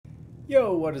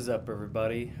Yo, what is up,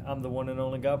 everybody? I'm the one and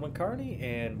only Goblin Carny,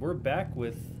 and we're back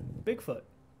with Bigfoot.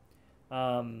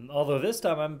 Although this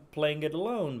time I'm playing it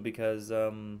alone because,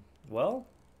 well,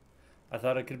 I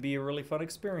thought it could be a really fun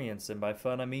experience, and by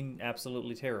fun I mean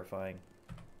absolutely terrifying.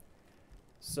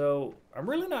 So, I'm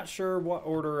really not sure what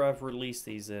order I've released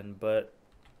these in, but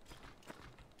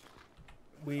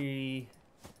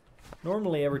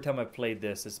normally every time I've played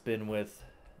this, it's been with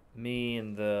me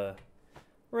and the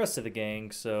rest of the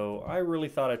gang, so I really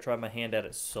thought I'd try my hand at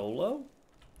it solo.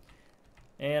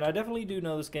 And I definitely do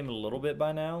know this game a little bit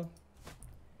by now,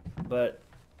 but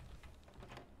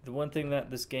the one thing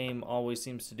that this game always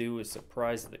seems to do is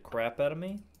surprise the crap out of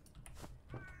me.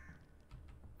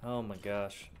 Oh my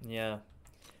gosh, yeah.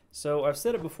 So I've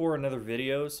said it before in other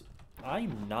videos,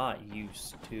 I'm not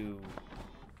used to...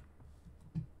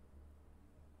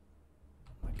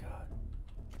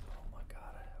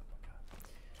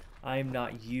 I'm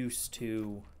not used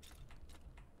to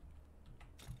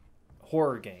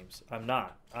horror games. I'm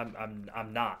not. I'm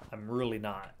not. I'm really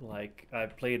not. Like,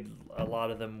 I've played a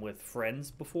lot of them with friends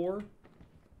before.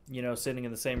 You know, sitting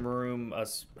in the same room,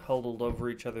 us huddled over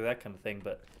each other, that kind of thing,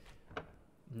 but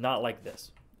not like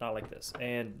this. Not like this.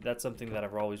 And that's something that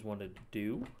I've always wanted to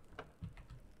do.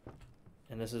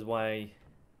 And this is why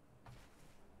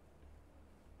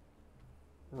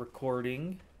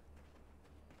recording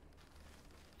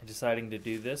and deciding to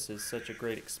do this is such a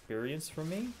great experience for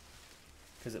me,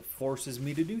 because it forces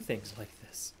me to do things like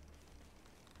this.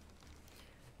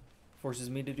 Forces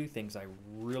me to do things I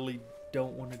really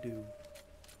don't want to do.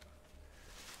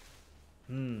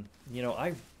 You know,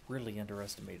 I really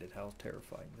underestimated how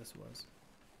terrifying this was.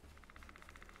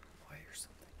 Why or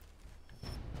something?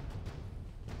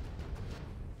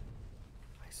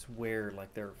 I swear,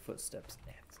 like, there are footsteps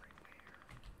everywhere.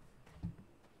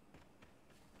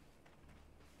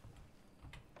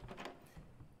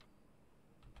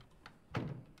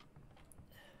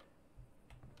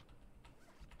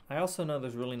 I also know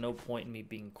there's really no point in me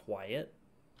being quiet,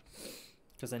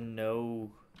 because I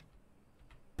know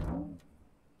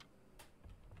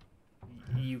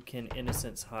you can, in a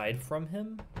sense, hide from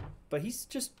him, but he's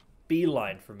just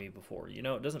beeline for me before, you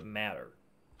know, it doesn't matter.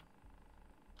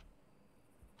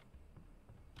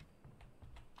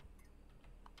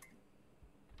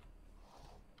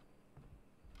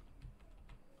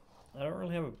 I don't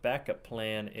really have a backup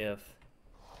plan if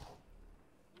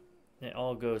it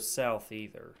all goes south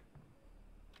either.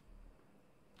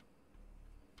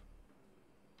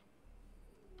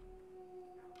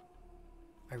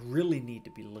 I really need to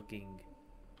be looking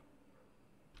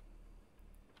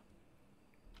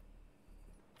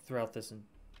throughout this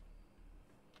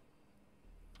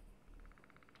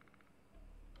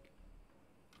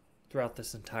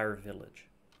entire village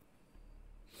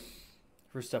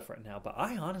for stuff right now, but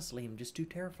I honestly am just too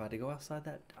terrified to go outside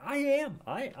that. I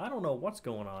don't know what's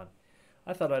going on.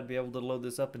 I thought I'd be able to load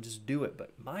this up and just do it,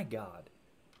 but my God.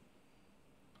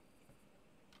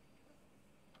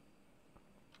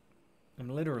 I'm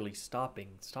literally stop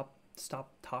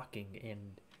talking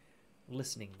and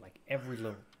listening, like every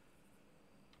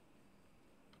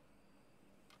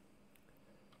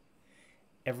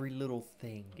little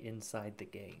thing inside the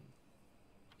game.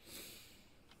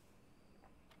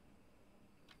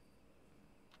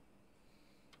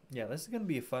 Yeah, this is going to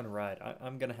be a fun ride.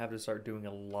 I'm going to have to start doing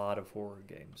a lot of horror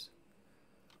games.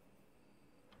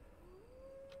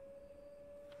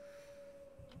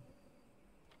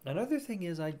 Another thing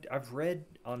is I've read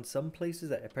on some places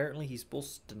that apparently he's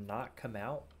supposed to not come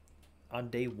out on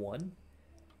day one.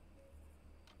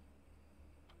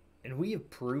 And we have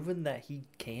proven that he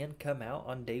can come out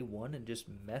on day one and just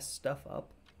mess stuff up.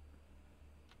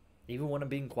 Even when I'm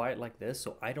being quiet like this,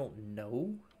 so I don't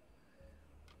know.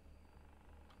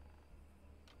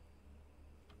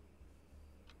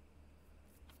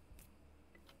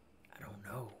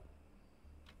 No,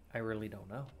 I really don't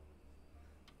know.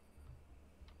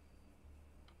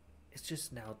 It's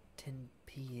just now 10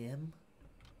 p.m.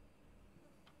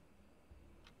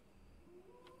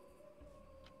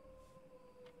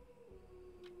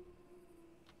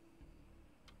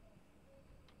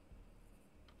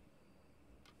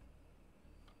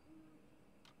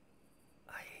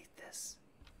 I hate this.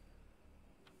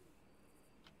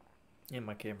 And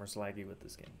my camera's laggy with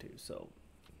this game too, so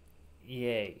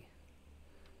yay.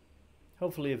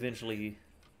 Hopefully, eventually,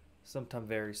 sometime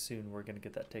very soon, we're going to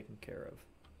get that taken care of.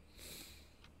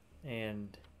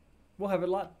 And we'll have a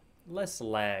lot less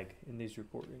lag in these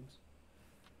recordings.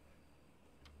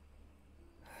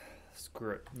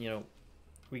 Screw it. You know,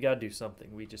 we got to do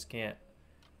something. We just can't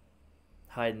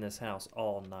hide in this house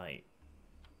all night.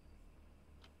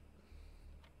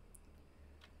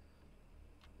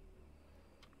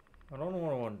 I don't know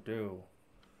what I want to do.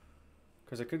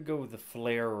 Because I could go with the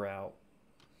flare route.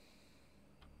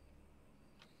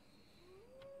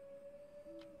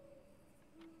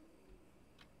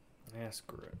 Yeah,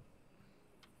 screw it.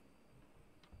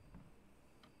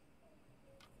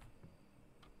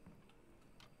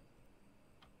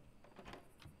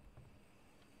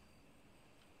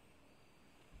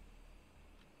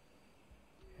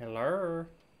 Hello?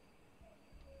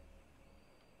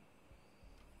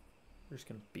 We're just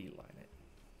gonna beeline it.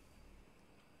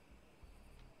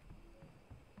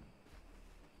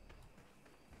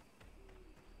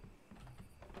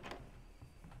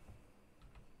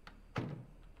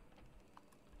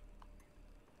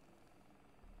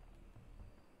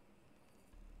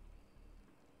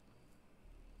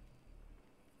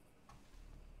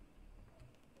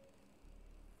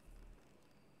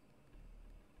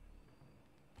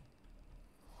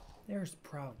 There's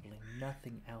probably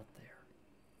nothing out there.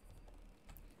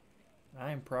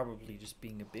 I am probably just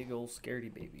being a big old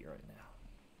scaredy baby right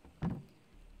now.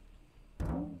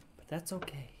 But that's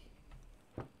okay.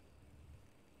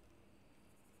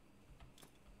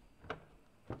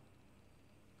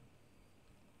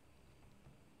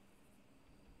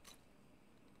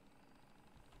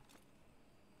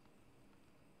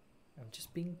 I'm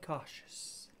just being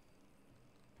cautious.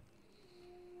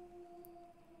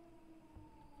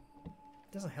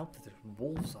 It doesn't help that there's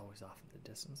wolves always off in the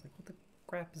distance. Like, what the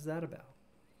crap is that about?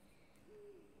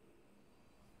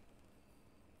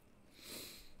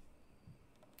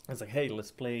 It's like, hey,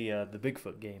 let's play the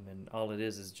Bigfoot game, and all it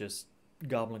is just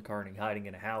Goblin Carny hiding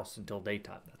in a house until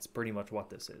daytime. That's pretty much what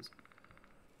this is.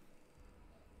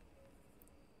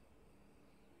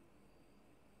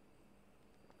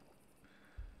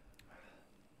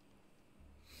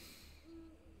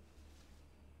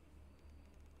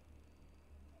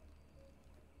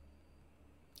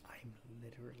 I'm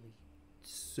literally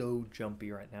so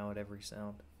jumpy right now at every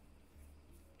sound.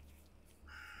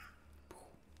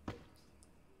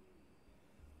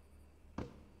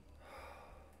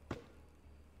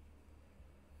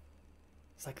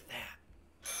 It's like that.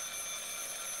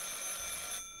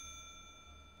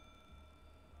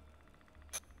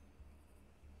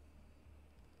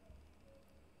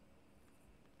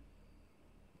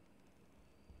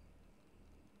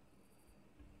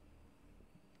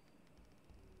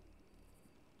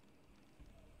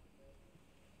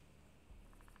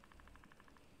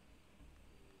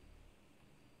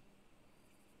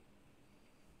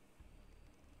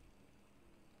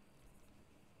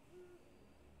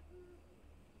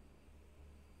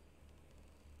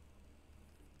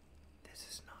 This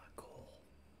is not cool.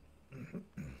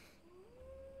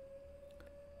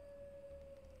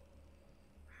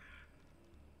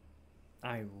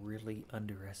 I really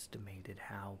underestimated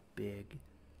how big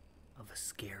of a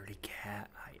scaredy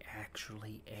cat I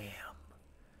actually am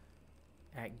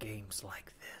at games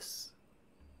like this.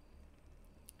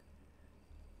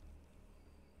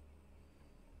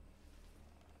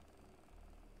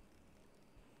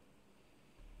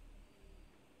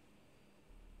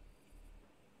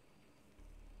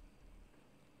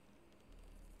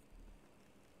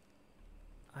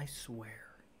 I swear.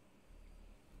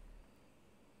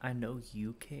 I know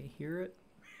you can't hear it.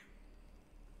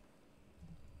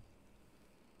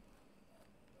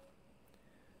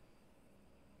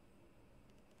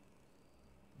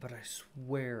 But I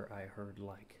swear I heard,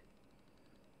 like...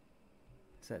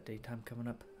 Is that daytime coming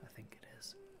up? I think it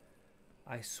is.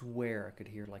 I swear I could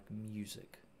hear, like,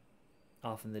 music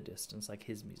off in the distance. Like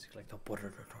his music. Like the...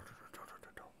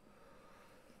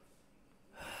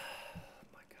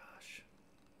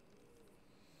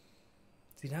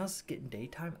 See, now it's getting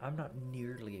daytime, I'm not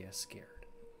nearly as scared.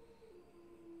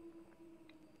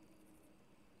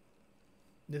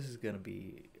 This is going to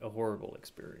be a horrible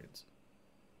experience.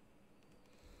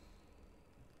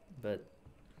 But...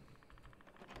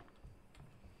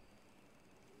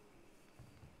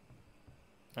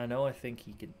 I know I think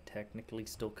he could technically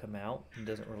still come out and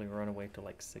doesn't really run away till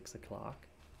like 6 o'clock.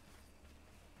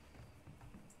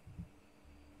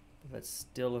 But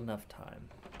still enough time.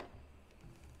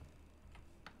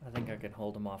 I think I can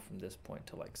hold him off from this point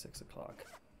till like 6 o'clock.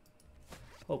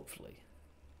 Hopefully.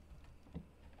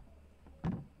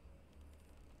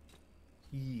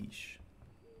 Yeesh.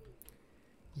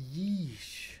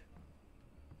 Yeesh.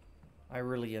 I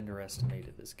really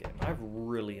underestimated this game. I've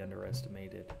really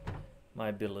underestimated my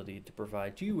ability to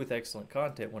provide you with excellent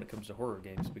content when it comes to horror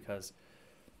games, because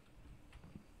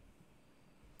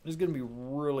it's going to be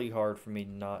really hard for me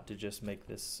not to just make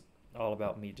this all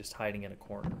about me just hiding in a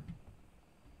corner.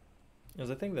 Because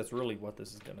I think that's really what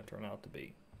this is going to turn out to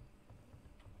be.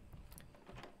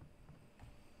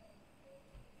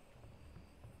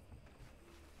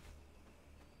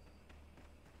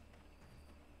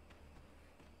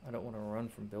 I don't want to run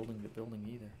from building to building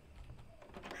either.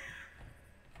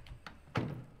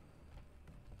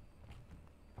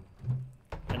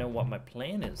 I know what my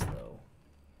plan is, though.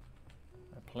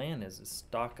 My plan is to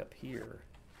stock up here.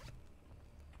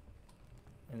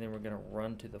 And then we're going to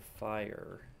run to the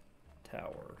fire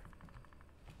tower.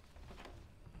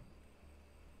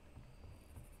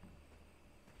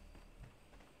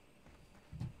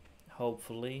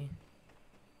 Hopefully,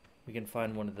 we can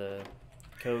find one of the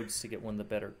codes to get one of the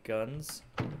better guns.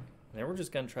 And then we're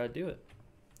just going to try to do it.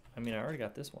 I mean, I already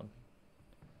got this one.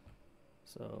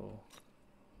 So,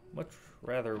 much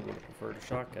rather would have preferred a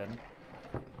shotgun.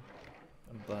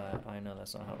 But I know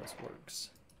that's not how this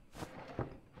works.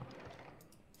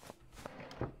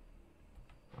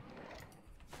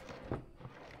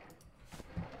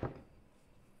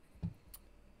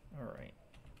 Alright.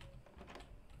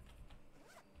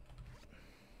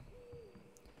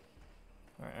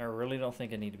 Alright, I really don't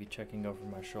think I need to be checking over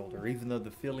my shoulder, even though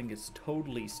the feeling is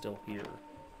totally still here.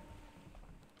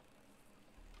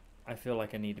 I feel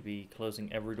like I need to be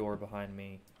closing every door behind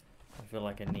me. I feel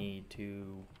like I need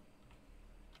to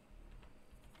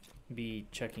be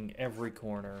checking every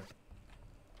corner.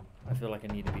 I feel like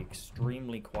I need to be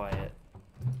extremely quiet.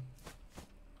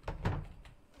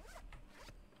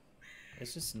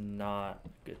 It's just not a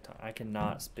good time. I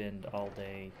cannot spend all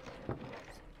day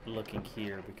looking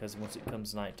here because once it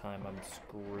comes nighttime, I'm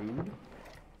screwed.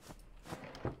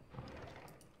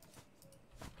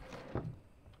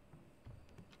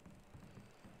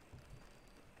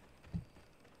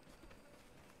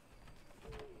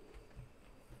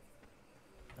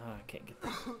 I can't get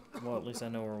that. Well, at least I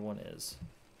know where one is.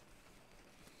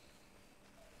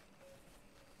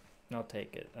 I'll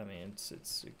take it. I mean,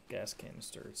 it's a gas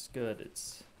canister. It's good.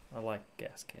 I like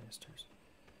gas canisters.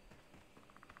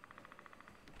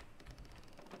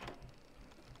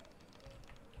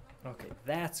 Okay,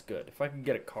 that's good. If I can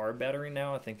get a car battery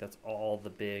now, I think that's all the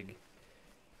big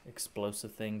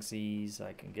explosive thingsies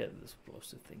I can get. The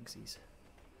explosive thingsies.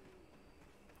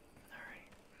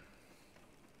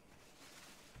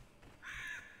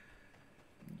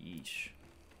 Yeesh.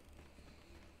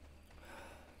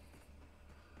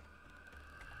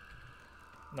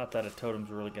 Not that a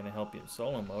totem's really going to help you in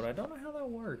solo mode. I don't know how that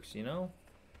works, you know?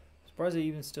 Surprised they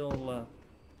even still,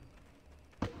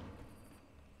 You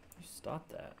stop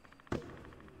that.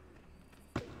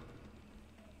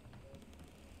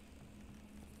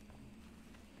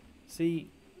 See,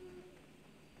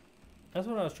 that's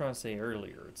what I was trying to say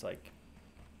earlier. It's like,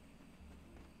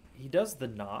 he does the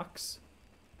knocks,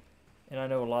 and I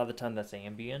know a lot of the time that's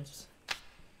ambience.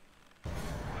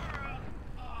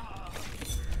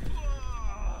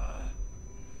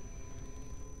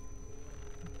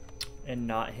 And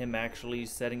not him actually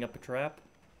setting up a trap.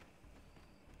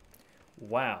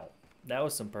 Wow, that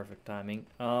was some perfect timing.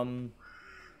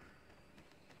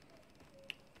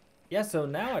 Yeah, so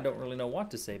now I don't really know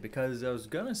what to say, because I was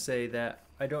gonna say that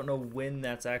I don't know when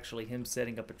that's actually him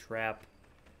setting up a trap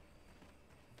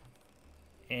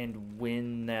and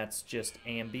when that's just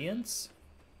ambience.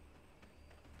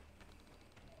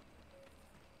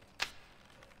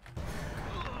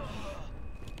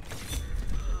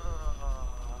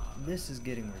 This is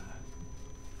getting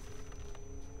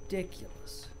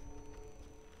ridiculous.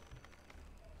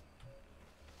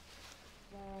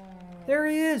 There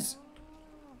he is!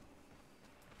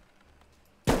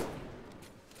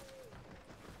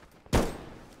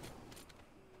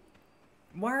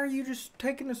 Why are you just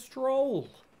taking a stroll?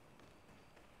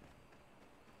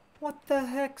 What the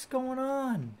heck's going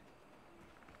on?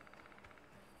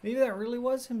 Maybe that really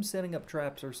was him setting up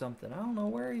traps or something. I don't know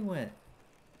where he went.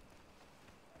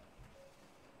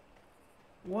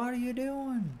 What are you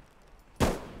doing?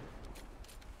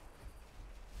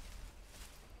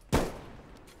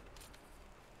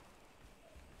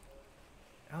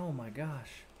 Oh my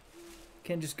gosh.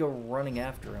 Can't just go running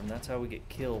after him. That's how we get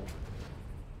killed.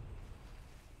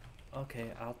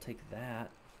 Okay, I'll take that.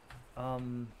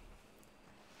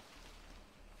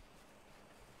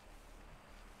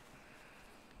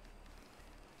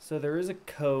 So there is a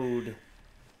code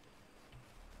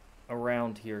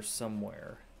around here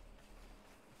somewhere.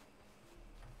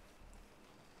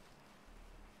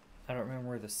 I don't remember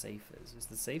where the safe is. Is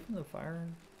the safe in the fire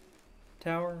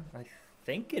tower? I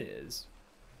think it is.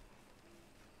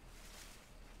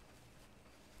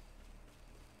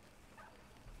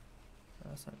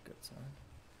 That's not a good sign.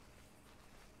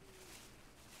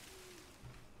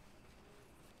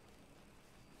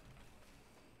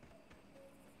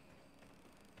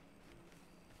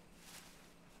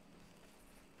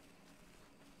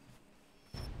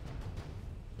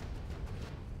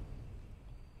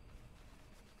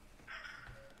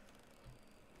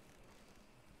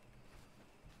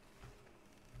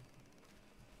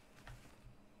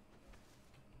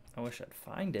 I wish I'd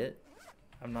find it.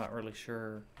 I'm not really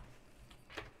sure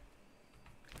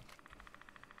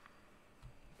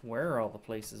where all the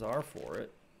places are for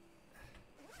it.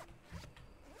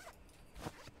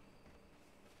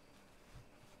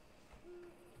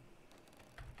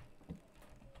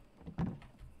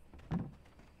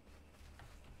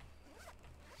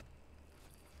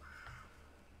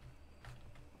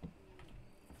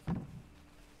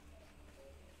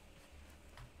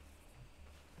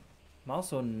 I'm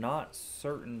also not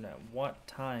certain at what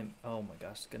time. Oh my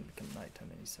gosh, it's gonna become nighttime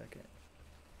any second.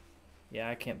 Yeah,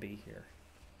 I can't be here.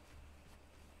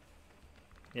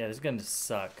 Yeah, it's gonna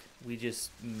suck. We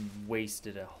just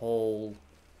wasted a whole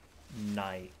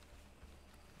night.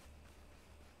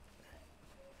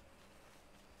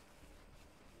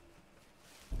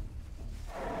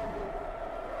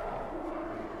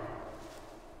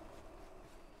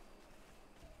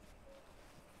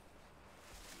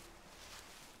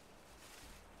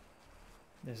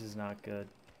 This is not good.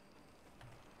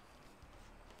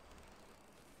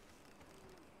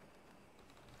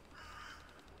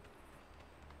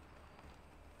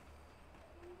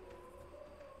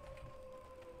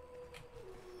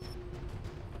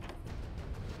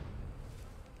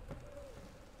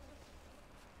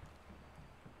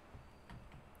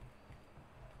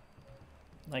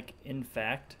 Like, in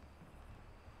fact,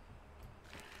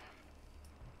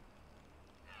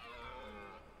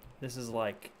 this is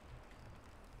like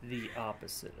the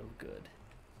opposite of good.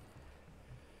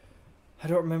 I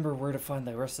don't remember where to find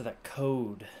the rest of that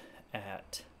code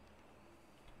at.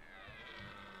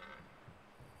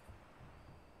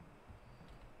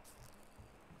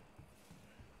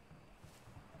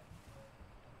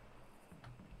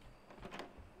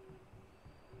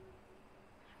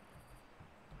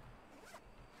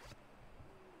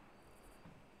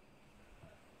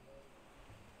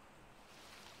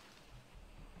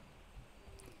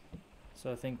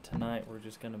 So I think tonight we're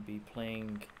just going to be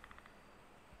playing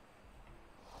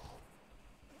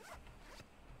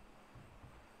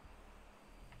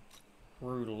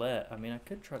roulette. I mean, I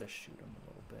could try to shoot him a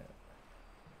little bit.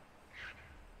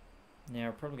 Yeah,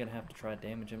 we're probably going to have to try to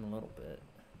damage him a little bit.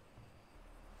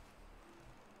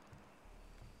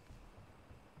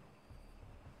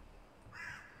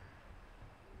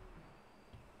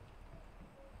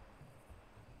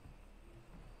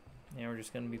 Yeah, we're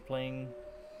just going to be playing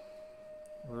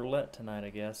roulette tonight, I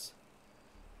guess.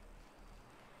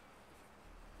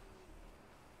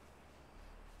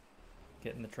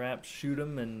 Get in the traps, shoot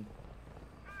them, and...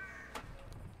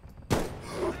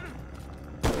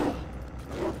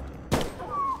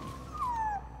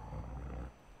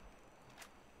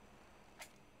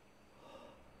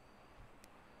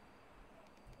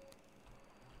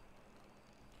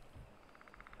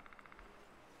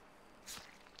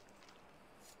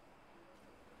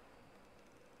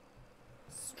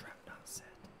 Strap not set.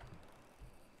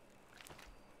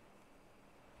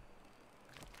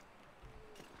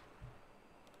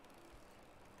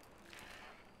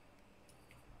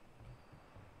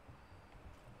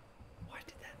 Why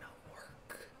did that not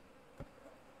work?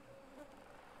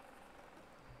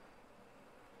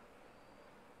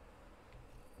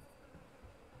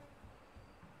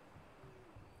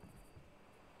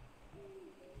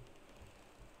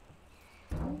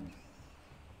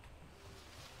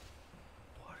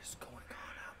 What is going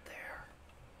on out there?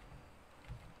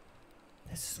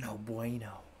 This is no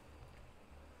bueno.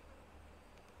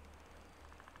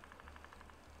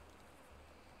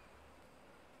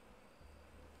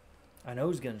 I know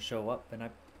he's gonna show up, and I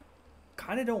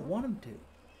kind of don't want him to. Is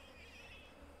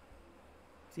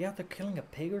he out there killing a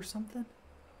pig or something?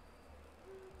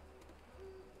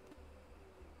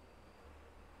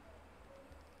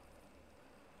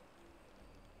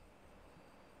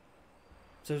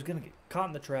 So he's gonna get caught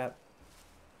in the trap.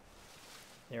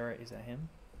 Yeah, right, is that him?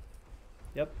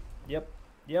 Yep, yep,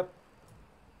 yep,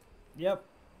 yep.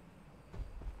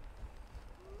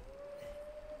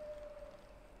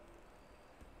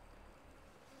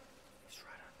 He's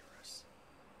right under us.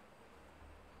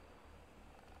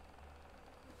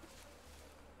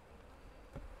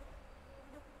 Oh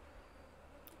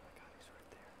my God, he's right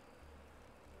there.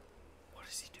 What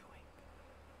is he doing?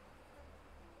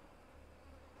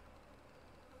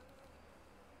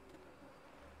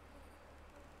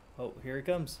 Oh, here he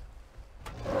comes.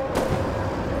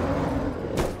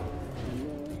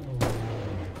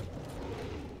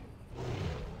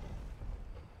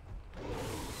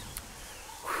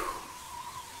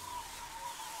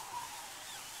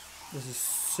 This is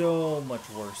so much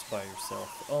worse by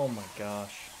yourself. Oh my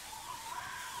gosh.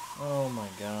 Oh my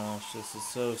gosh, this is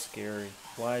so scary.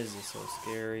 Why is this so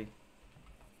scary?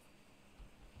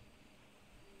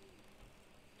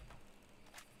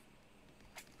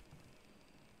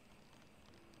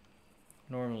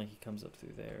 Normally he comes up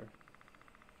through there.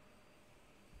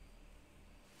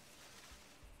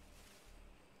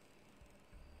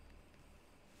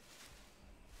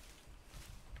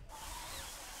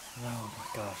 Oh my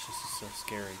gosh, this is so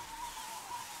scary.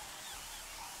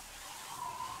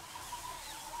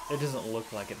 It doesn't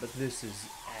look like it, but this is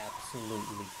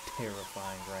absolutely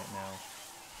terrifying right now.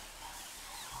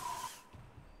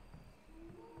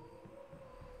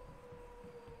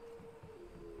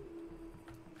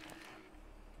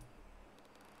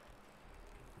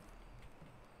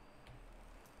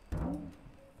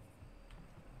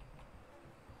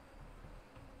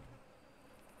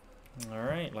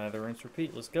 Alright, lather, rinse,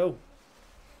 repeat. Let's go.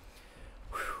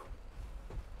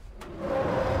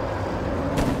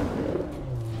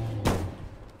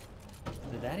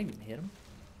 Did that even hit him?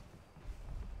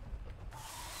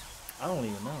 I don't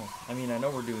even know. I mean, I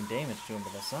know we're doing damage to him,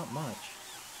 but that's not much.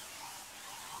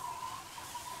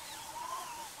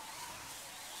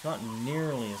 It's not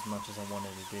nearly as much as I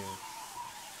wanted to do.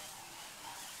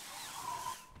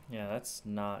 Yeah, that's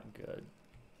not good.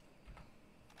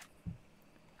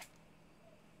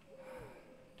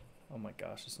 Oh my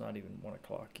gosh, it's not even 1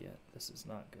 o'clock yet. This is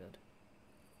not good.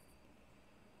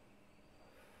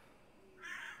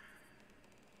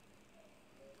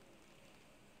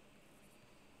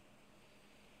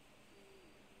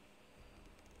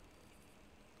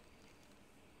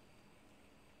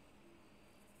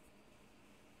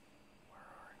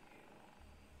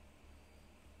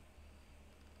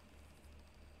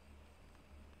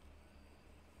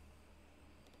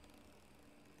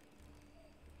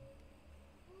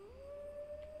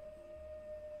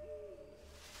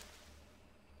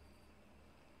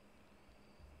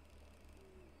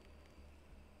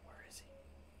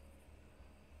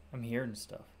 I'm hearing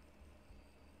stuff.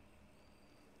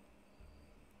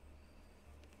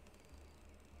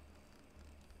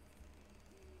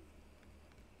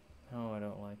 Oh, I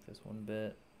don't like this one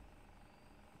bit.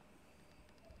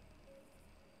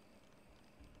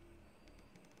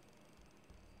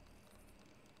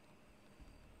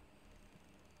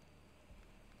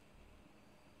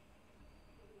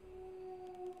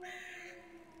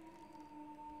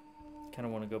 Kind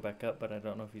of want to go back up, but I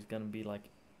don't know if he's going to be like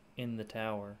in the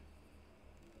tower.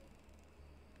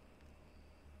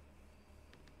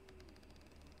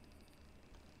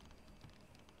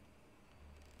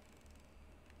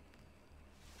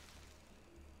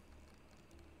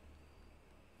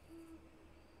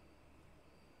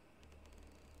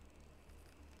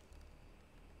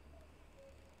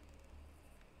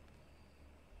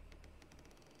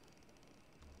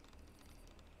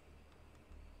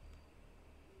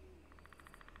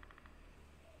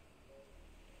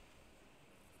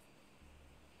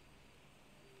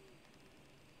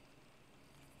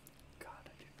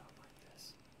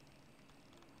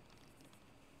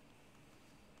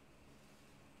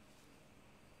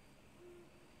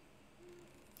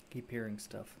 Keep hearing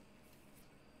stuff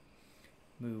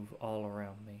move all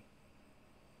around me.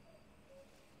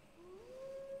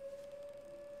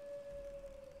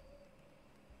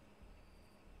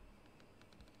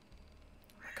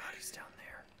 Oh my God, he's down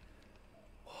there.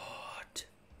 What?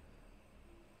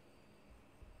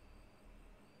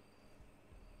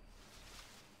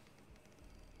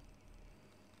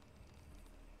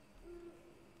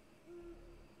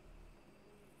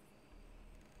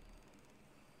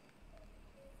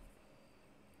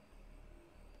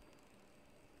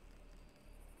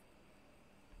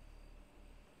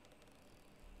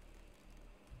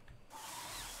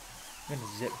 I'm gonna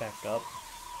zip back up.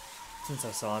 Since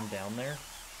I saw him down there,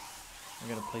 I'm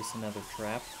gonna place another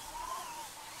trap.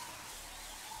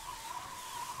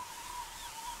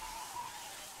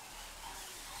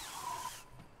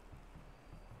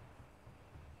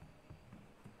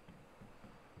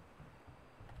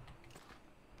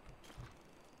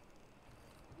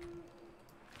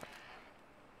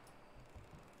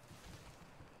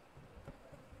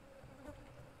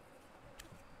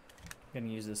 I'm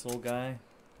gonna use this little guy.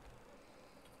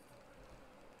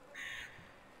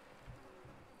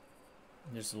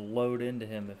 Just load into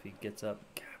him if he gets up.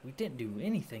 God, we didn't do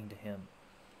anything to him.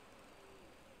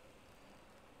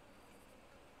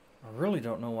 I really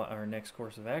don't know what our next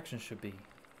course of action should be.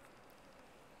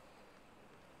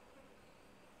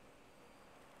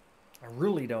 I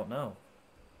really don't know.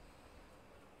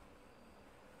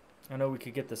 I know we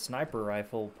could get the sniper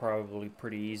rifle probably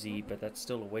pretty easy, but that's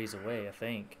still a ways away, I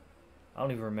think. I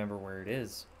don't even remember where it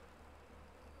is.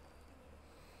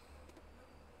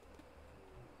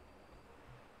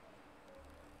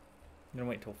 I'm gonna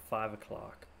wait till 5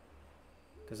 o'clock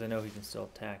because I know he can still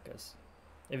attack us.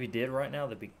 If he did right now,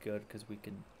 that'd be good because we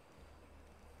could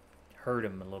hurt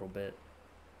him a little bit.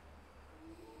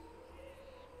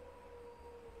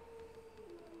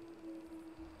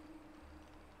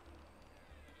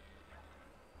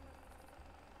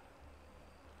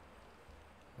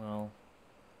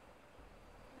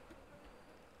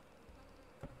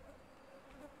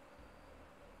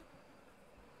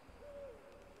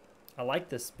 I like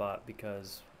this spot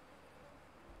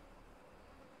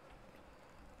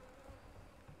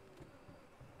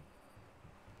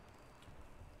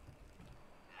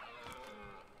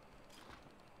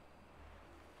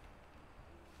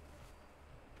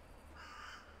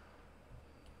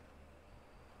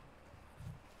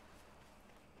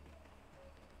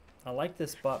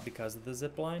because of the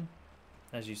zip line,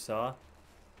 as you saw.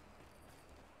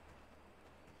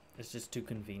 It's just too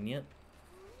convenient.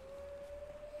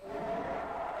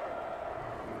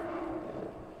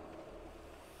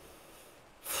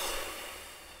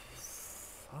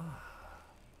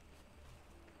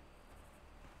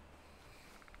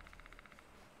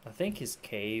 I think his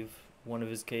cave, one of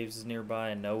his caves is nearby.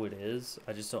 I know it is.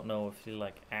 I just don't know if he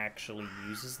like actually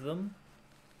uses them.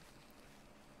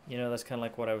 You know, that's kind of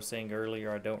like what I was saying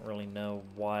earlier. I don't really know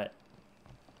what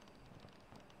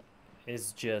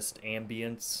is just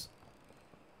ambience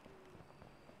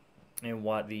and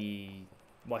what he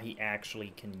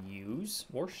actually can use,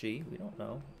 or she, we don't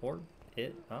know, or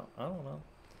it, I don't know.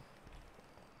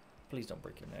 Please don't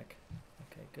break your neck.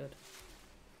 Okay, good.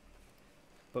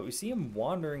 But we see him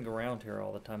wandering around here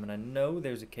all the time, and I know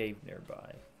there's a cave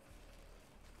nearby.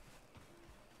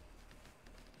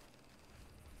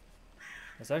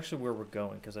 That's actually where we're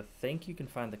going, because I think you can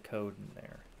find the code in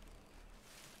there.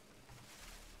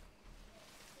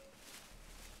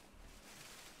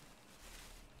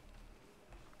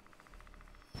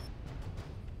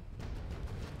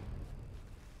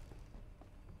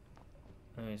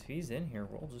 I mean, if he's in here,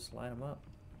 we'll just light him up.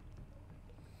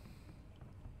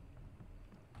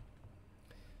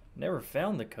 Never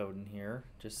found the code in here,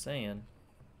 just saying.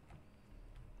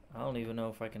 I don't even know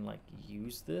if I can, like,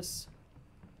 use this.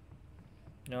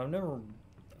 You know, I've never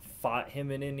fought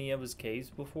him in any of his caves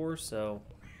before, so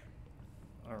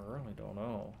I really don't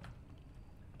know.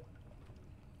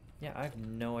 Yeah, I have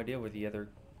no idea where the other...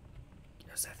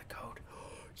 Is that the code?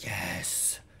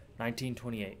 Yes!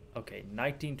 1928. Okay,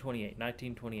 1928,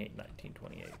 1928,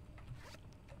 1928.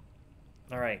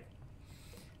 Alright.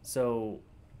 So,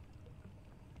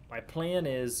 my plan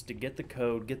is to get the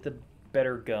code, get the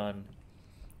better gun,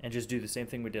 and just do the same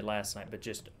thing we did last night, but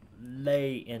just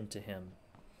lay into him.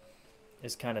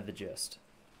 Is kind of the gist.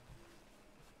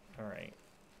 Alright.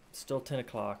 Still 10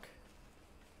 o'clock.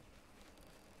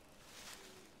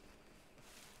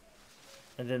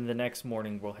 And then the next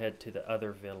morning we'll head to the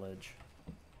other village.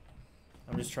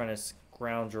 I'm just trying to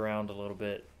scrounge around a little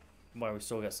bit while we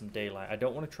still got some daylight. I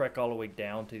don't want to trek all the way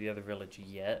down to the other village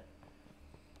yet.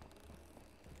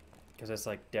 Because that's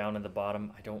like down in the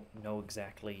bottom. I don't know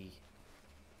exactly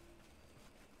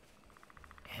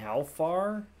how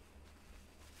far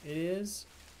it is.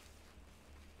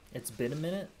 It's been a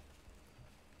minute.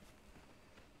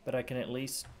 But I can at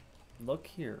least look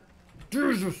here.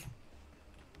 Jesus!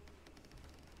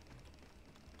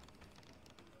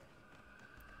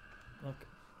 Look,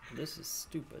 this is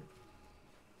stupid.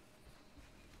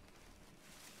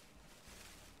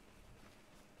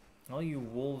 All you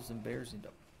wolves and bears need to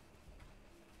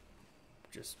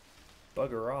just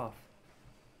bugger off.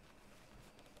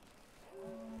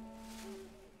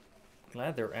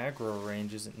 Glad their aggro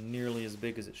range isn't nearly as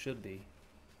big as it should be.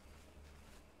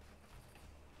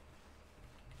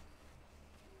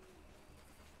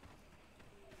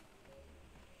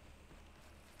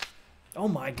 Oh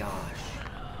my gosh.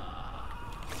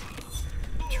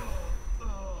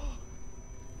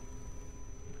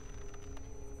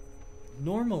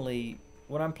 Normally,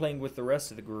 when I'm playing with the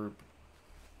rest of the group,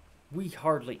 we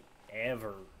hardly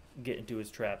ever get into his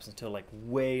traps until like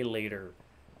way later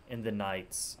in the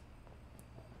nights.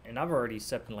 And I've already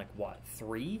stepped in like, what,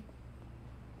 3?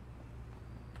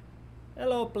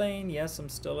 Hello, plane. Yes, I'm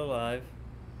still alive.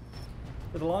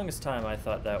 For the longest time, I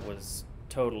thought that was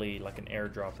totally like an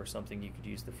airdrop or something you could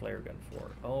use the flare gun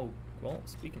for. Oh, well,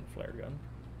 speaking of flare gun.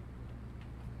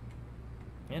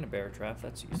 And a bear trap,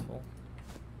 that's useful.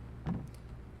 I'm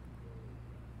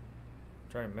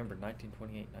trying to remember,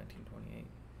 1928, 1928.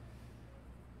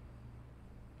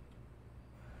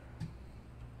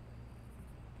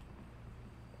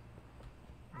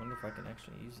 I wonder if I can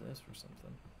actually use this for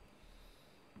something.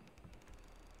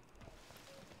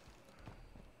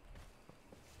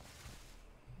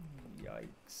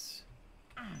 Yikes.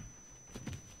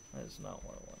 That is not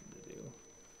what I wanted to do.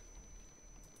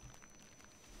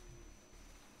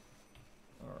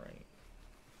 Alright.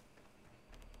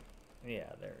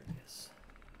 Yeah, there it is.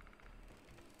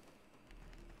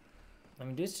 I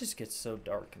mean, this just gets so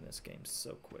dark in this game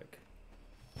so quick.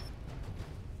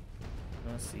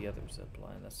 That's the other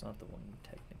zipline. That's not the one you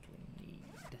technically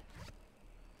need.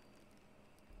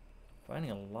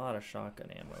 Finding a lot of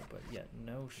shotgun ammo, but yet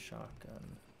no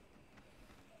shotgun.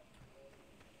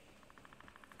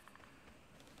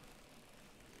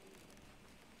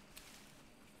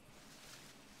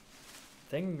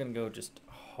 think I'm gonna go just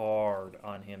hard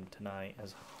on him tonight,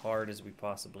 as hard as we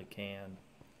possibly can.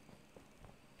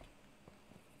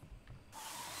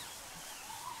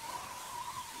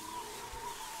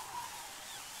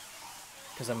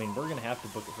 Because, I mean, we're going to have to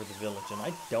book it for the village, and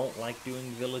I don't like doing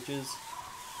villages.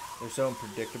 They're so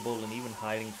unpredictable, and even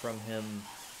hiding from him,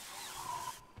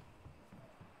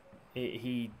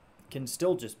 he can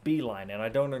still just beeline, and I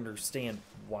don't understand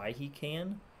why he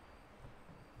can.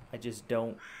 I just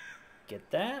don't get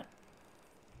that.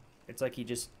 It's like he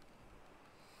just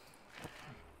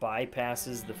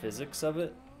bypasses the physics of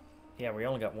it. Yeah, we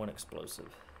only got one explosive.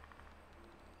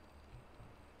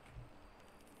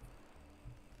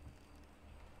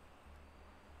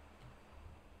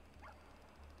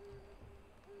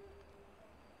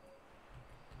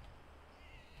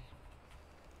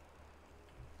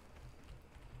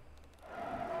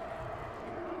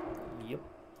 Yep.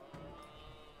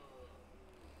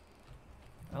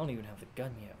 I don't even have the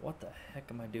gun yet. What the heck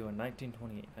am I doing?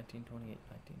 1928, 1928,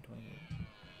 1928.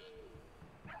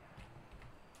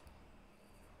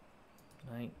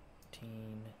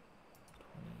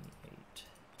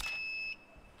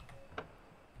 1928.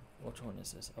 Which one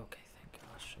is this? Okay, thank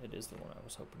gosh. It is the one I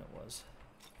was hoping it was.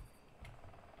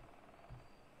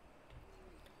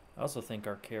 I also think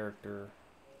our character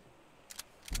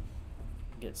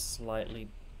gets slightly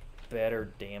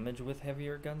better damage with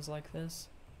heavier guns like this.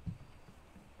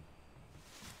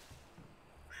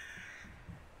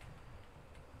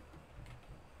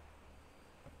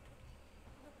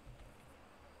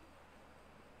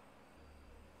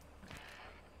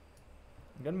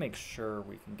 I'm gonna make sure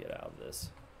we can get out of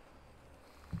this.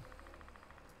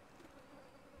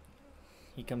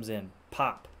 He comes in,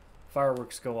 pop,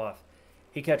 fireworks go off.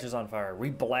 He catches on fire.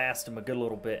 We blast him a good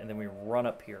little bit, and then we run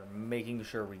up here, making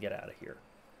sure we get out of here.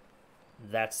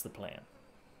 That's the plan.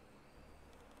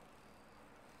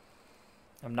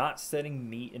 I'm not setting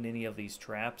meat in any of these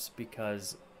traps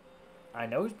because I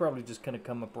know he's probably just going to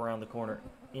come up around the corner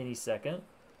any second.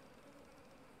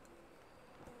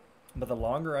 But the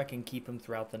longer I can keep him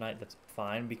throughout the night, that's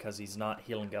fine, because he's not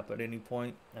healing up at any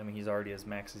point. I mean, he's already as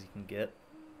max as he can get.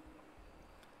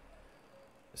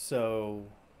 So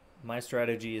my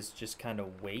strategy is just kind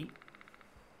of wait.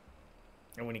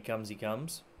 And when he comes, he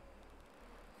comes.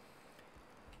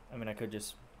 I mean, I could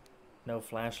just no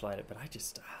flashlight it, but I'm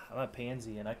a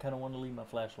pansy, and I kind of want to leave my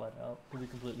flashlight out, to be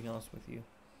completely honest with you.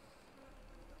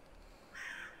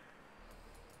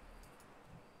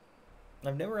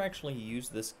 I've never actually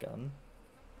used this gun.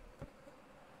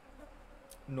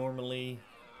 Normally,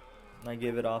 I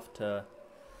give it off to,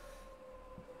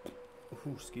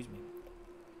 excuse me,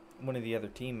 one of the other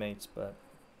teammates, but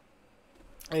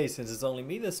hey, since it's only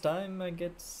me this time, I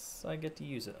get to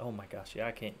use it. Oh my gosh, yeah,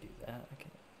 I can't do that. I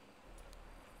can't.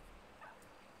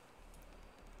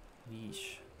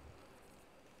 Yeesh.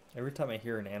 Every time I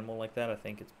hear an animal like that, I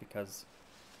think it's because,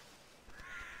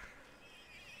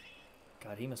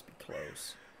 God, he must be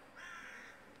close.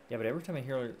 Yeah, but every time I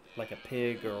hear like a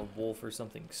pig or a wolf or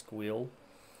something squeal,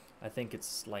 I think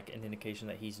it's like an indication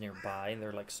that he's nearby and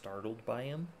they're like startled by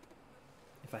him.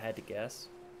 If I had to guess.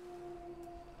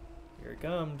 Here it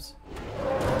comes.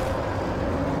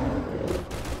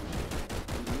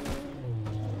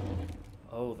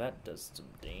 Oh, that does some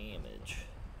damage.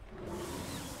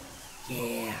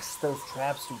 Yes, those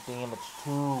traps do damage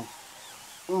too.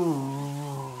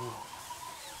 Ooh.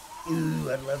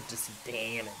 Ooh, I'd love to see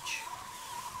damage.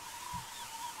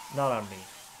 Not on me.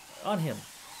 On him.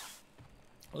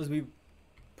 Let's be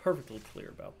perfectly clear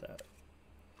about that.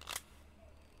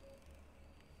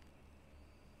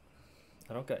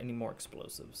 I don't got any more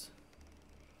explosives.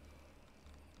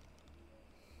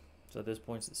 So at this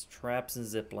point, it's traps and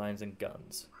zip lines and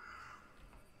guns.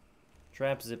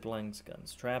 Trap, zip lines,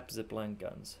 guns. Trap, zip line,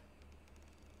 guns.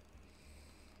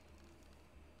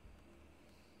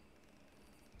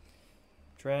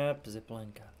 Trap, zip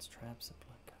line, guns. Trap, zip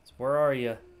line, guns. Where are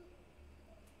you?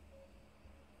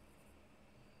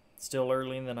 Still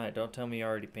early in the night. Don't tell me you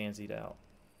already pansied out.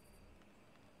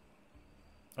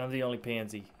 I'm the only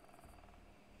pansy.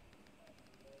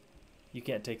 You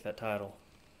can't take that title.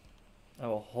 I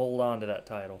will hold on to that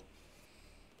title.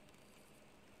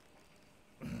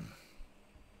 I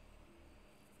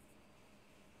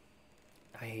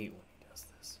hate when he does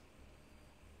this.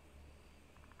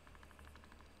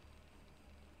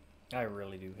 I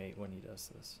really do hate when he does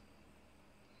this.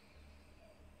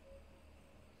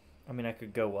 I mean, I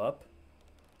could go up.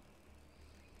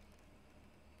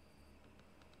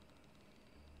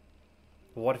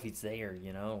 But what if he's there,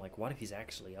 you know? Like, what if he's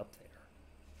actually up there?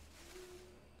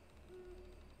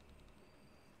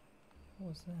 What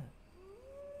was that?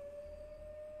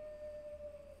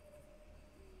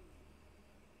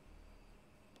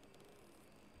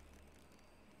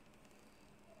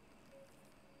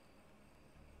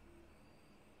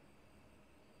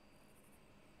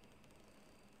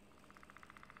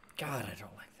 God, I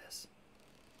don't like this.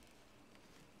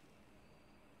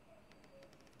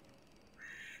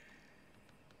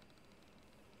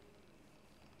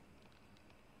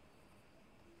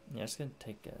 Yeah, it's gonna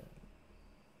take a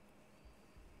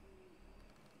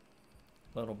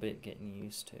little bit getting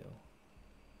used to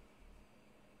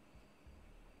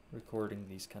recording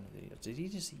these kind of videos. Did he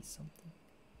just eat something?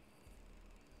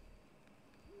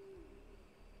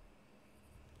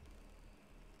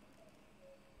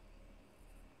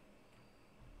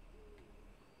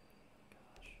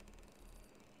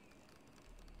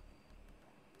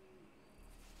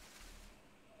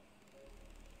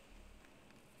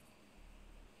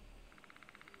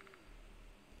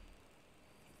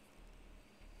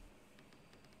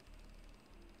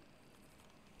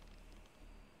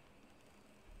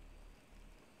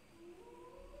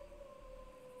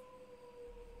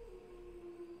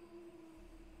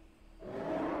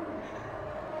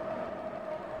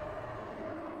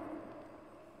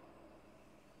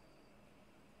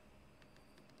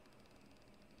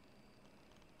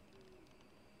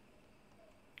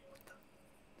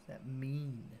 That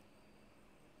mean?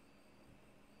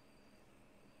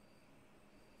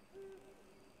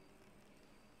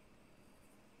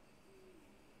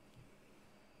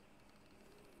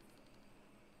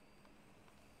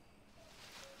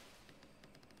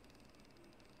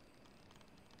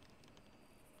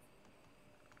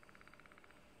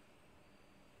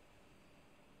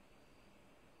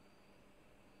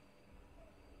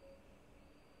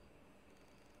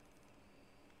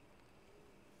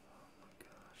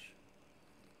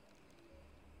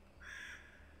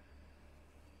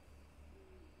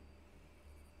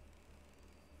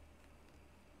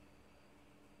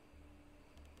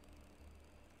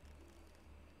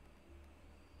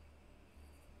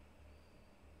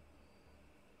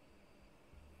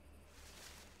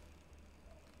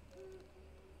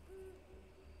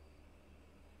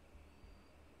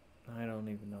 I don't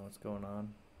even know what's going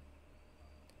on.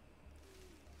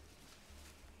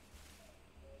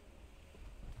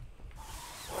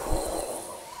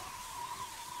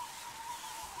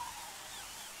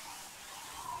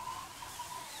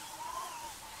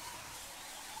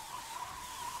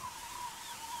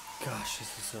 Gosh,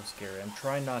 this is so scary. I'm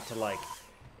trying not to like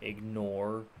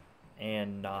ignore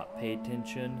and not pay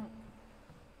attention.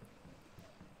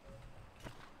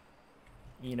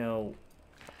 You know,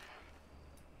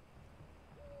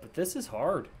 but this is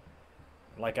hard.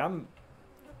 Like, I'm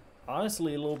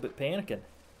honestly a little bit panicking.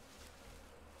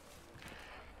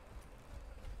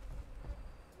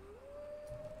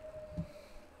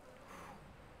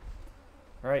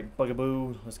 Alright,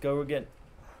 bugaboo, let's go again.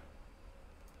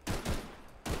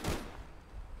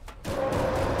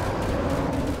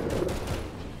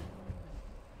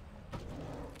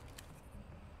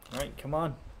 Alright, come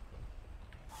on.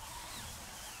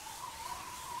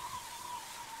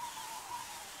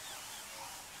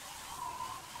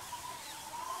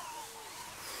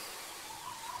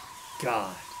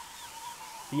 God.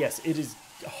 Yes, it is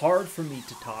hard for me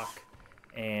to talk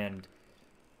and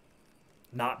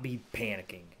not be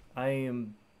panicking.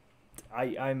 I'm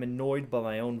annoyed by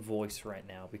my own voice right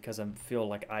now because I feel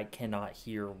like I cannot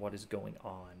hear what is going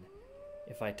on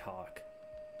if I talk.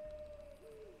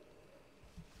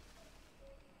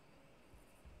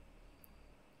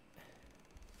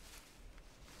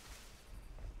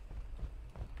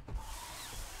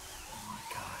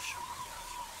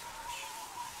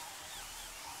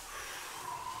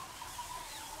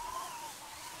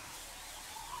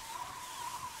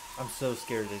 I'm so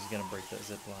scared that he's gonna break that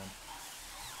zip line.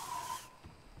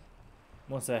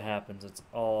 Once that happens, it's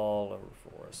all over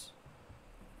for us.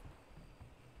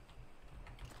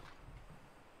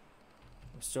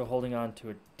 We're still holding on to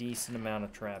a decent amount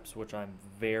of traps, which I'm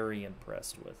very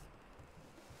impressed with.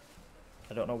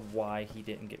 I don't know why he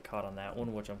didn't get caught on that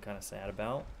one, which I'm kind of sad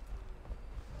about.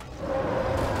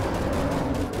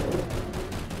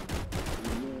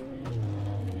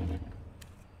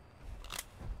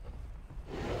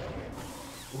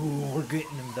 Ooh, we're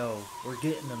getting him though. We're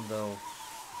getting him though.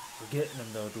 We're getting him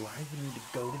though. Do I even need to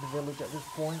go to the village at this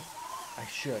point? I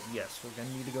should, yes. We're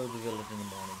gonna need to go to the village in the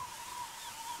morning.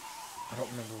 I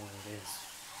don't remember where it is.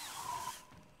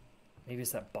 Maybe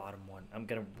it's that bottom one. I'm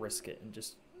gonna risk it and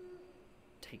just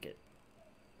take it.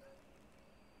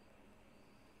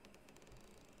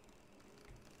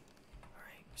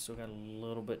 Alright, we still got a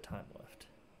little bit of time left.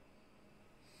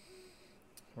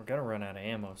 We're gonna run out of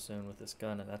ammo soon with this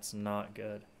gun, and that's not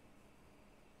good.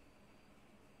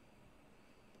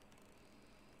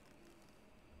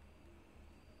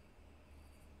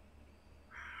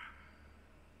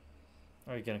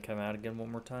 Are you gonna come out again one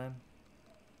more time?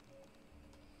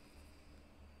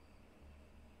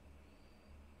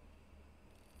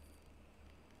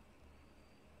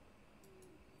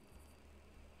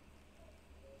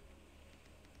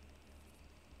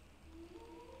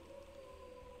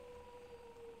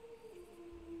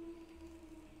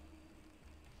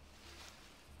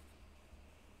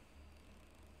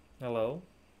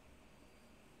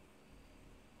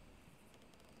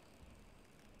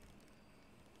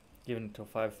 Giving it until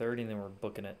 5:30 and then we're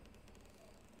booking it.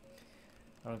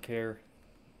 I don't care.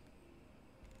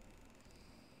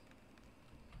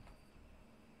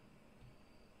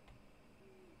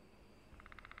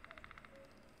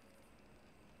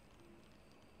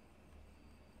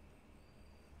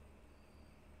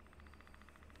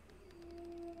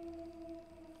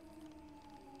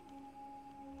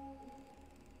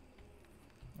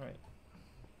 Alright.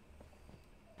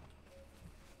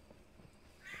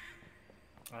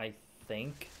 I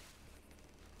think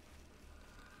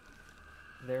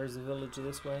there's a village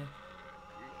this way.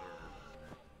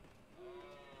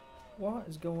 What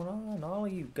is going on? All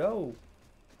of you, go!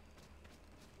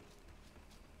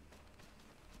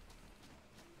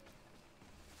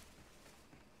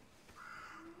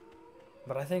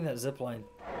 But I think that zipline...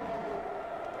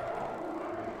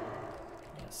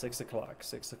 Yeah, 6 o'clock.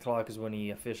 6 o'clock is when he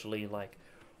officially, like,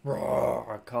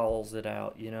 roar, calls it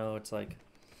out. You know, it's like...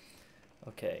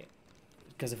 Okay.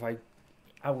 Because if I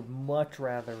would much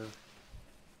rather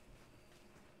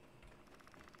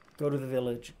go to the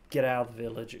village, get out of the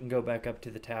village, and go back up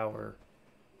to the tower.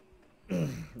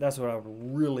 That's what I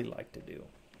would really like to do.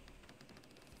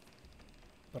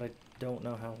 But I don't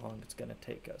know how long it's going to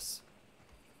take us.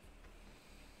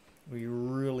 We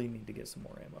really need to get some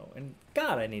more ammo. And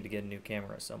God, I need to get a new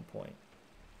camera at some point.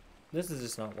 This is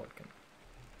just not working.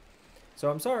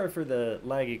 So I'm sorry for the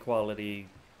laggy quality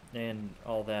and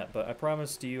all that, but I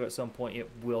promise to you at some point it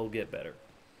will get better.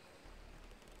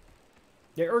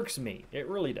 It irks me. It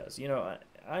really does. You know,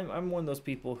 I'm one of those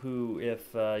people who,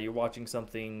 if you're watching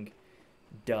something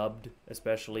dubbed,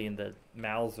 especially and the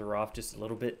mouths are off just a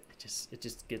little bit, it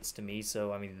just gets to me.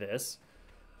 So I mean, this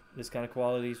kind of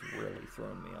quality's really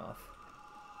throwing me off.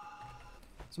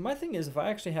 So my thing is, if I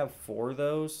actually have 4 of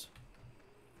those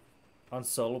on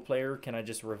solo player, can I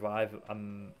just revive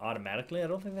automatically? I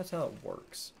don't think that's how it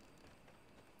works.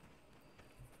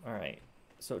 Alright,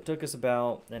 so it took us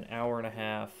about an hour and a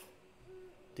half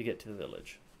to get to the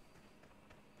village.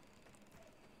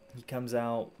 He comes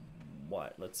out,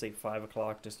 what, let's say 5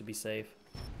 o'clock just to be safe.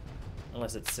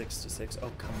 Unless it's 6 to 6.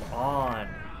 Oh, come on!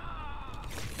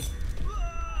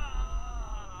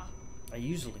 I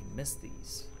usually miss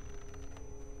these.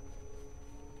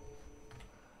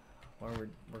 Well,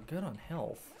 we're good on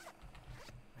health.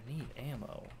 I need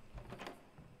ammo.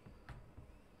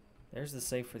 There's the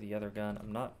safe for the other gun.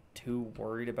 I'm not too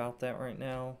worried about that right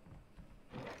now,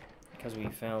 because we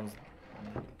found,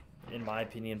 in my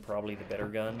opinion, probably the better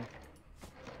gun.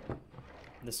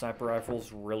 The sniper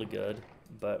rifle's really good,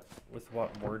 but with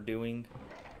what we're doing,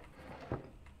 I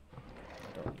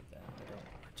don't need that.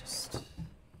 I just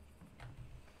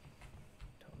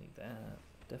don't need that.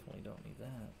 Definitely don't need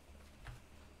that.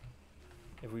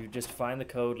 If we just find the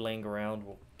code laying around,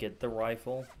 we'll get the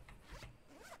rifle.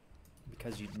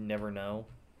 Because you never know.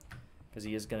 Because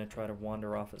he is going to try to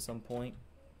wander off at some point.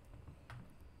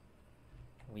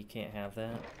 We can't have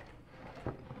that.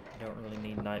 I don't really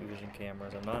need night vision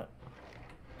cameras. I'm not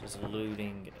just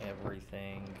looting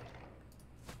everything.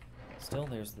 Still,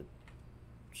 there's the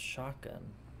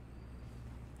shotgun.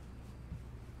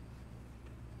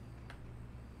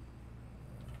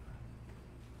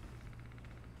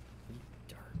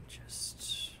 We are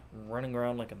just running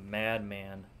around like a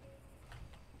madman.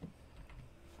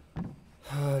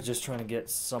 Just trying to get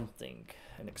something.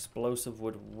 An explosive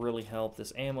would really help.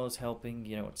 This ammo's helping.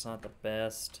 You know, it's not the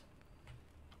best.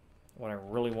 What I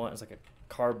really want is like a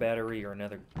car battery or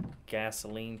another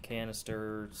gasoline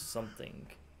canister, something.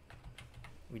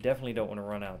 We definitely don't want to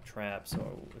run out of traps,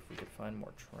 so if we could find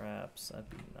more traps, that'd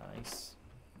be nice.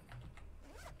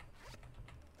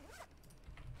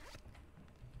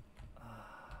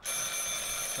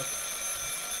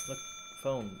 Look,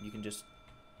 phone, you can just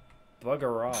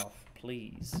bugger off.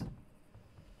 Please.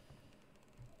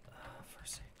 For a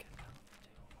second.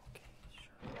 Okay,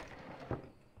 sure.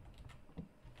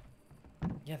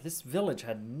 Yeah, this village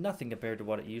had nothing compared to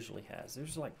what it usually has.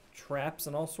 There's like traps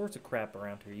and all sorts of crap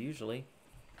around here usually.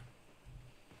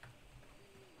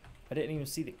 I didn't even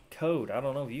see the code. I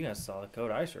don't know if you guys saw the code.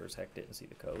 I sure as heck didn't see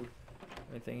the code.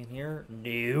 Anything in here?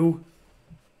 No.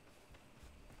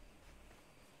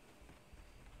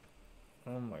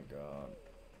 Oh my god.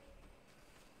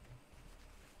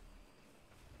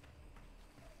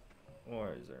 Why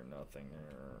is there nothing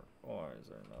here? Why is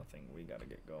there nothing? We gotta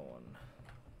get going.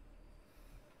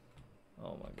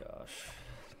 Oh my gosh.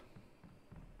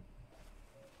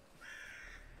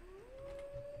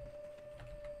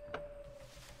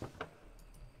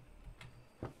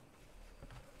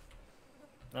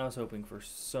 I was hoping for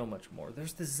so much more.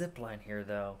 There's the zip line here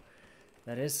though.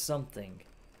 That is something.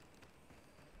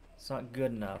 It's not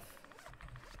good enough.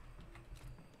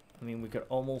 I mean, we could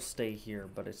almost stay here,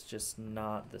 but it's just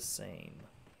not the same.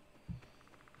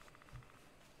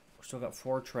 We still got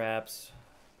 4 traps.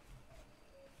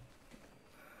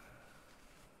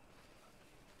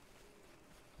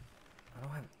 I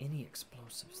don't have any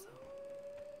explosives, though.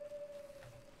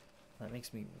 That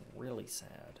makes me really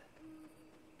sad.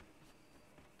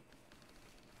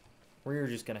 We're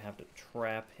just going to have to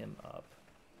trap him up,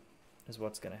 is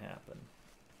what's going to happen.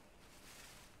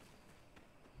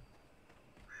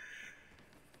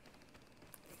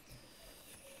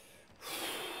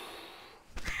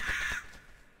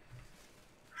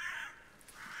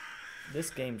 This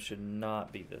game should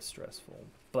not be this stressful,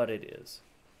 but it is.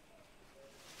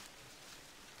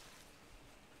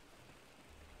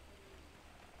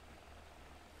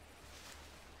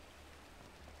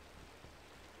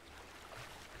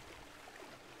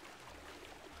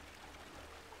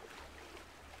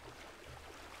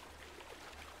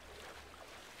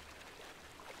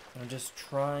 I'm just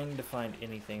trying to find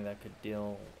anything that could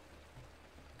deal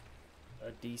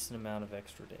a decent amount of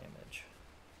extra damage.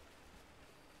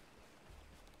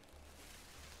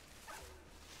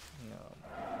 No.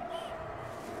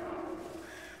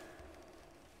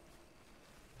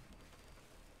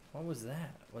 What was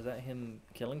that? Was that him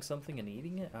killing something and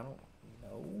eating it? I don't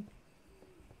know.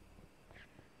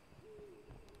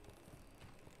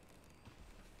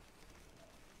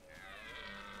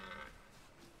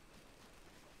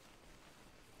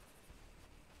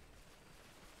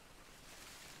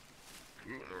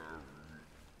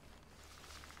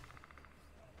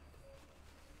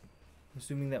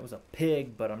 Assuming that was a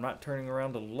pig, but I'm not turning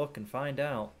around to look and find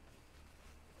out.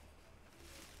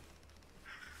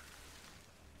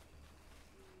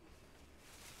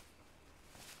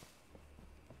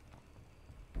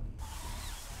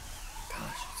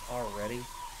 Gosh, it's already.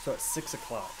 So it's 6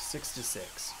 o'clock, 6 to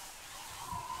 6.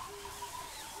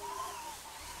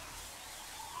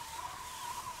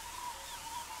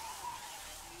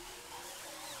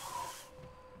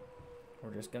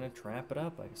 We're just gonna trap it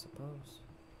up, I suppose.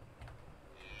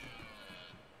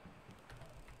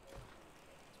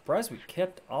 Surprised we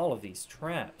kept all of these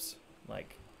traps.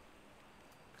 Like,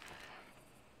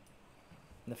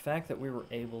 the fact that we were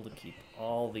able to keep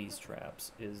all these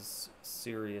traps is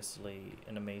seriously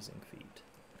an amazing feat.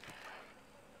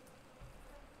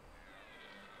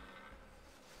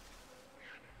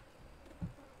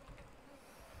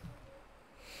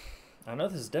 I know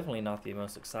this is definitely not the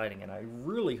most exciting, and I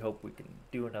really hope we can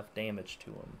do enough damage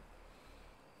to him.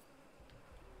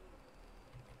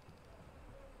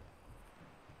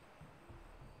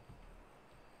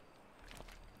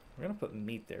 We're going to put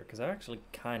meat there, because I actually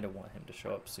kind of want him to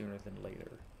show up sooner than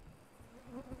later.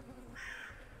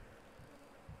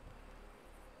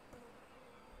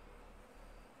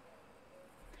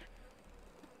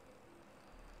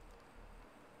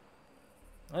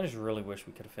 I just really wish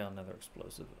we could have found another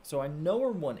explosive. So I know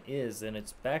where one is, and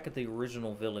it's back at the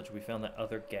original village. We found that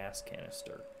other gas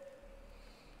canister.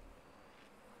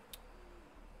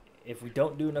 If we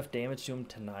don't do enough damage to him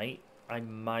tonight, I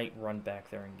might run back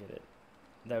there and get it.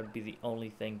 That would be the only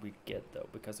thing we'd get, though,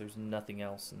 because there's nothing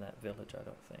else in that village, I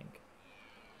don't think.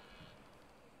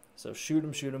 So shoot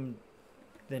him,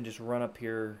 then just run up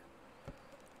here.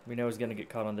 We know he's going to get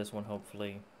caught on this one,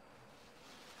 hopefully.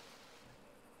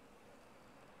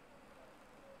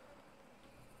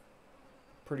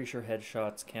 Pretty sure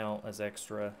headshots count as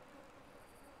extra.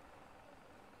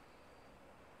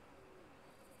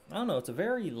 I don't know, it's a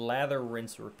very lather,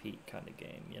 rinse, repeat kind of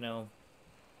game, you know?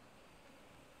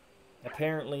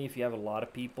 Apparently, if you have a lot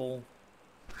of people,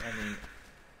 I mean,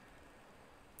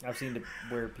 I've seen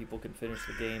where people can finish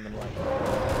the game in like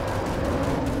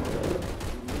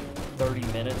 30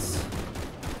 minutes.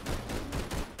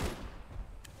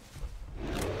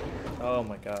 Oh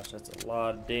my gosh, that's a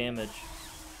lot of damage.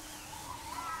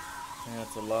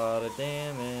 That's a lot of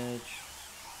damage.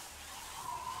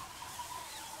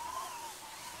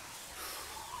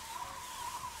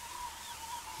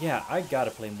 Yeah, I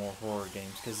gotta play more horror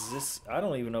games, because this, I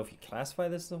don't even know if you classify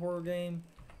this as a horror game.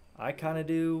 I kind of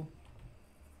do.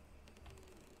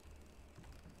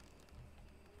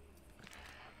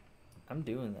 I'm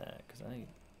doing that because I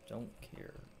don't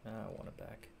care. I want it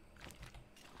back.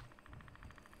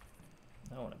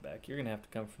 I want it back. You're gonna have to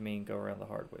come for me and go around the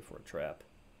hard way for a trap.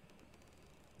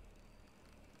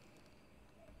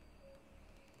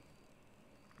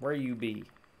 Where you be?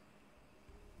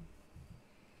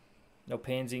 No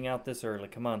pansying out this early.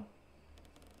 Come on.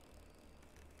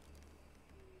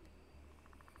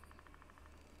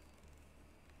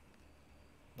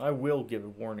 I will give a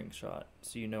warning shot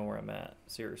so you know where I'm at.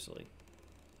 Seriously.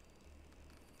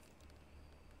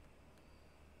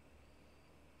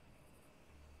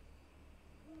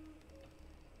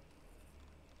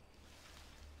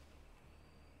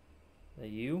 that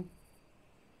you?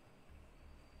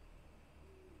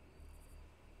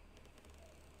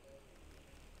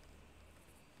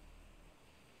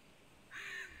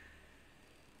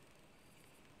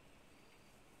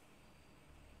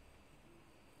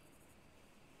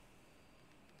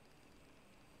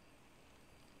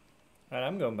 Alright,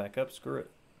 I'm going back up. Screw it.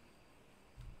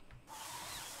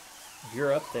 If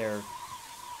you're up there,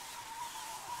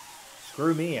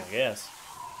 screw me, I guess.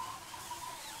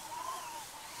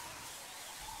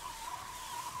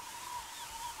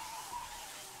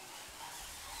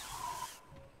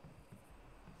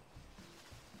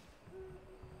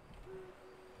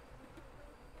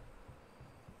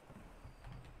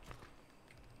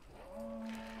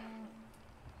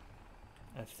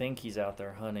 I think he's out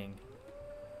there hunting.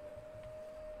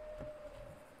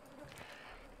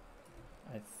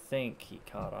 I think he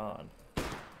caught on.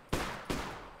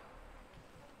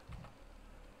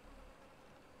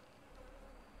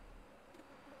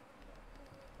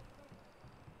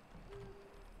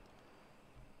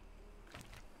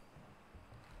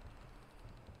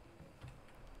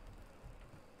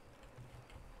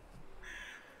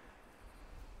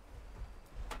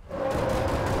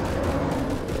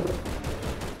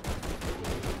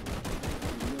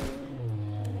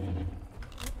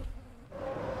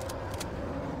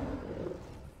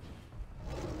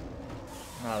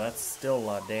 Wow, that's still a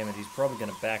lot of damage. He's probably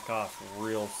going to back off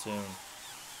real soon.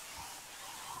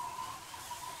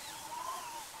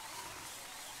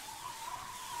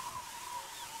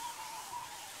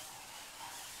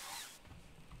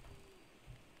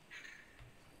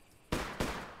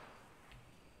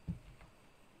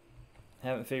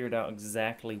 Haven't figured out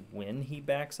exactly when he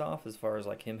backs off as far as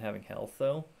like him having health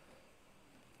though.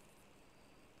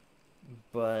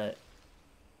 But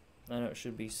I know it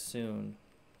should be soon,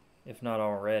 if not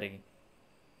already.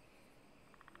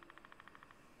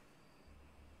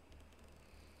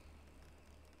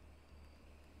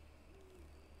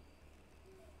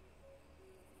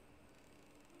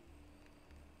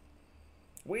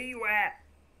 Where you at?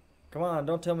 Come on,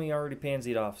 don't tell me you already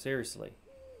pansied off, seriously.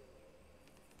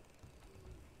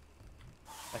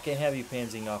 I can't have you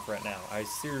pansying off right now. I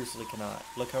seriously cannot.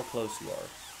 Look how close you are.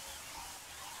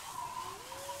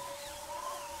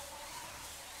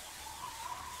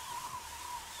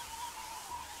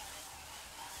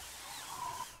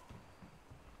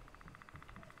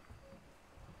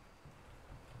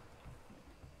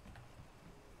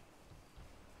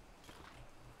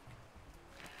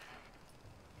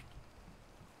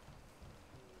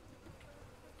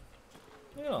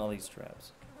 Look at all these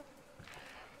traps.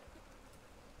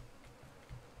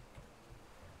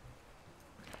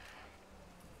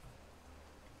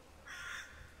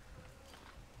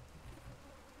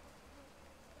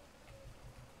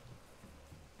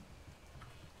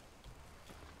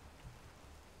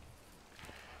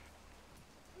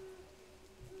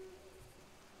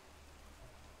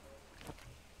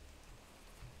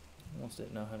 Almost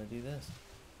didn't know how to do this.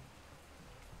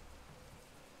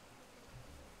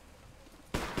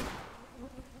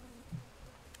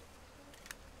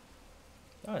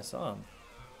 Oh, I saw him.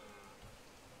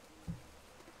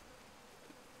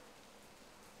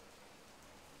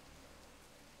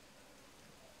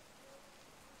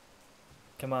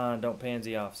 Come on, don't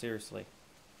pansy off, seriously.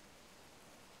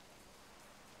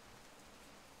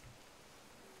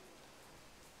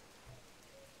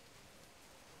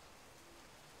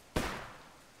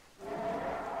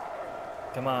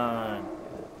 Come on.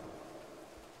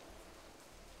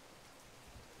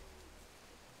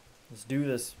 Let's do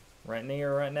this. Right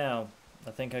near, right now.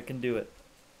 I think I can do it.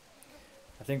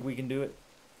 I think we can do it.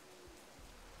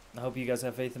 I hope you guys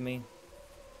have faith in me.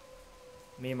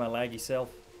 Me and my laggy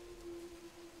self.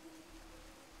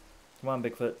 Come on,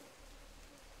 Bigfoot.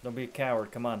 Don't be a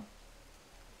coward. Come on.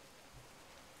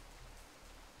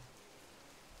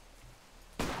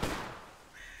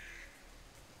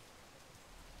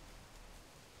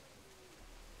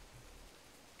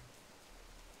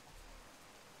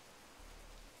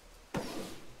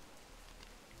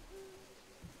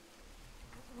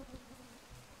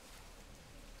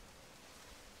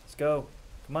 Let's go.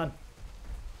 Come on.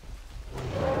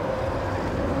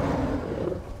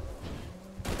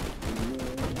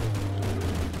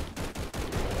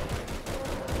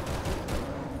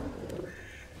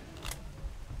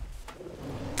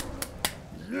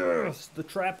 Yes! The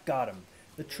trap got him.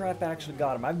 The trap actually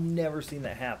got him. I've never seen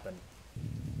that happen.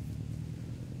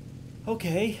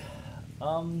 Okay.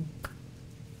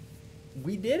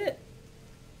 We did it.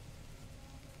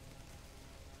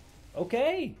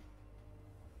 Okay.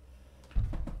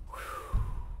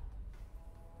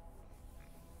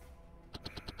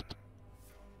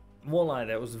 Won't lie,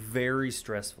 that was very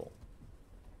stressful.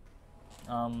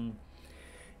 Um,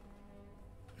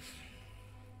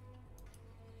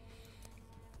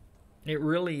 it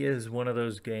really is one of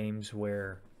those games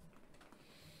where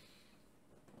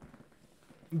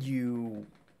you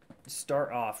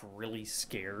start off really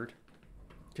scared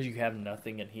because you have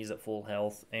nothing and he's at full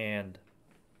health, and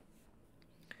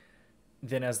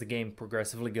then as the game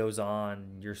progressively goes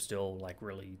on, you're still like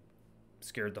really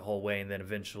scared the whole way, and then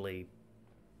eventually,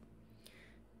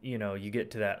 you know, you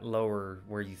get to that lower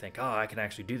where you think, oh, I can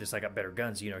actually do this. I got better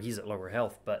guns. You know, he's at lower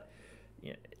health, but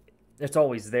you know, it's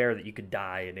always there that you could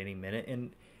die at any minute.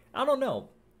 And I don't know.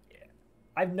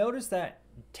 I've noticed that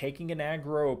taking an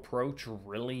aggro approach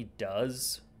really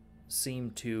does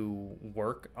seem to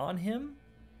work on him,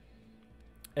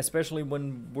 especially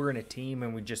when we're in a team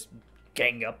and we just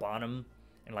gang up on him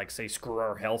and like say screw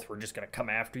our health, we're just gonna come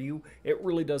after you. It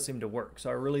really does seem to work. So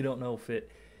I really don't know if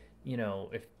it, you know,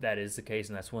 if that is the case,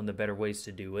 and that's one of the better ways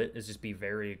to do it is just be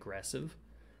very aggressive,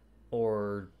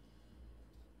 or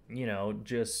you know,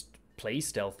 just play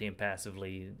stealthy and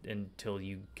passively until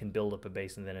you can build up a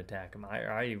base and then attack him.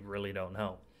 I really don't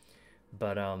know.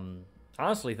 But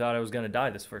honestly thought I was going to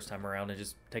die this first time around and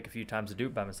just take a few times to do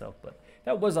it by myself. But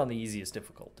that was on the easiest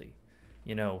difficulty.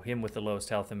 You know, him with the lowest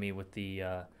health and me with the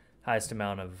highest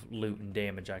amount of loot and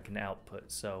damage I can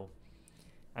output. So,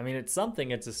 I mean, it's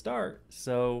something. It's a start.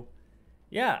 So,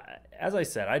 yeah, as I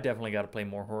said, I definitely got to play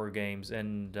more horror games.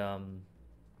 And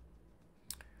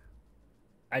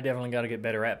I definitely got to get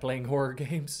better at playing horror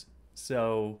games.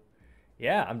 So,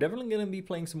 yeah, I'm definitely going to be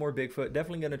playing some more Bigfoot.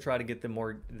 Definitely going to try to get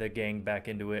the gang back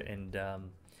into it, and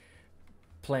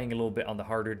playing a little bit on the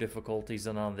harder difficulties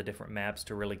and on the different maps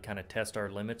to really kind of test our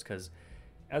limits. Because,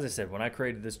 as I said, when I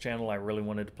created this channel, I really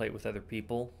wanted to play it with other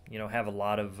people. You know, have a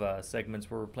lot of segments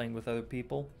where we're playing with other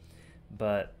people.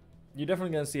 But you're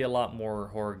definitely going to see a lot more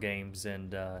horror games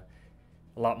and a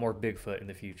lot more Bigfoot in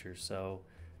the future. So,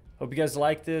 hope you guys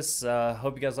like this.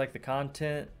 Hope you guys like the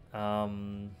content.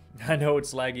 I know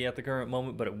it's laggy at the current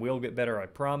moment, but it will get better, I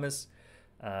promise.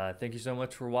 Thank you so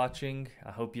much for watching.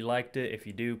 I hope you liked it. If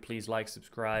you do, please like,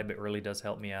 subscribe. It really does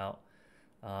help me out.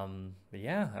 But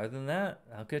yeah, other than that,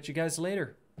 I'll catch you guys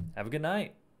later. Have a good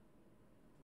night.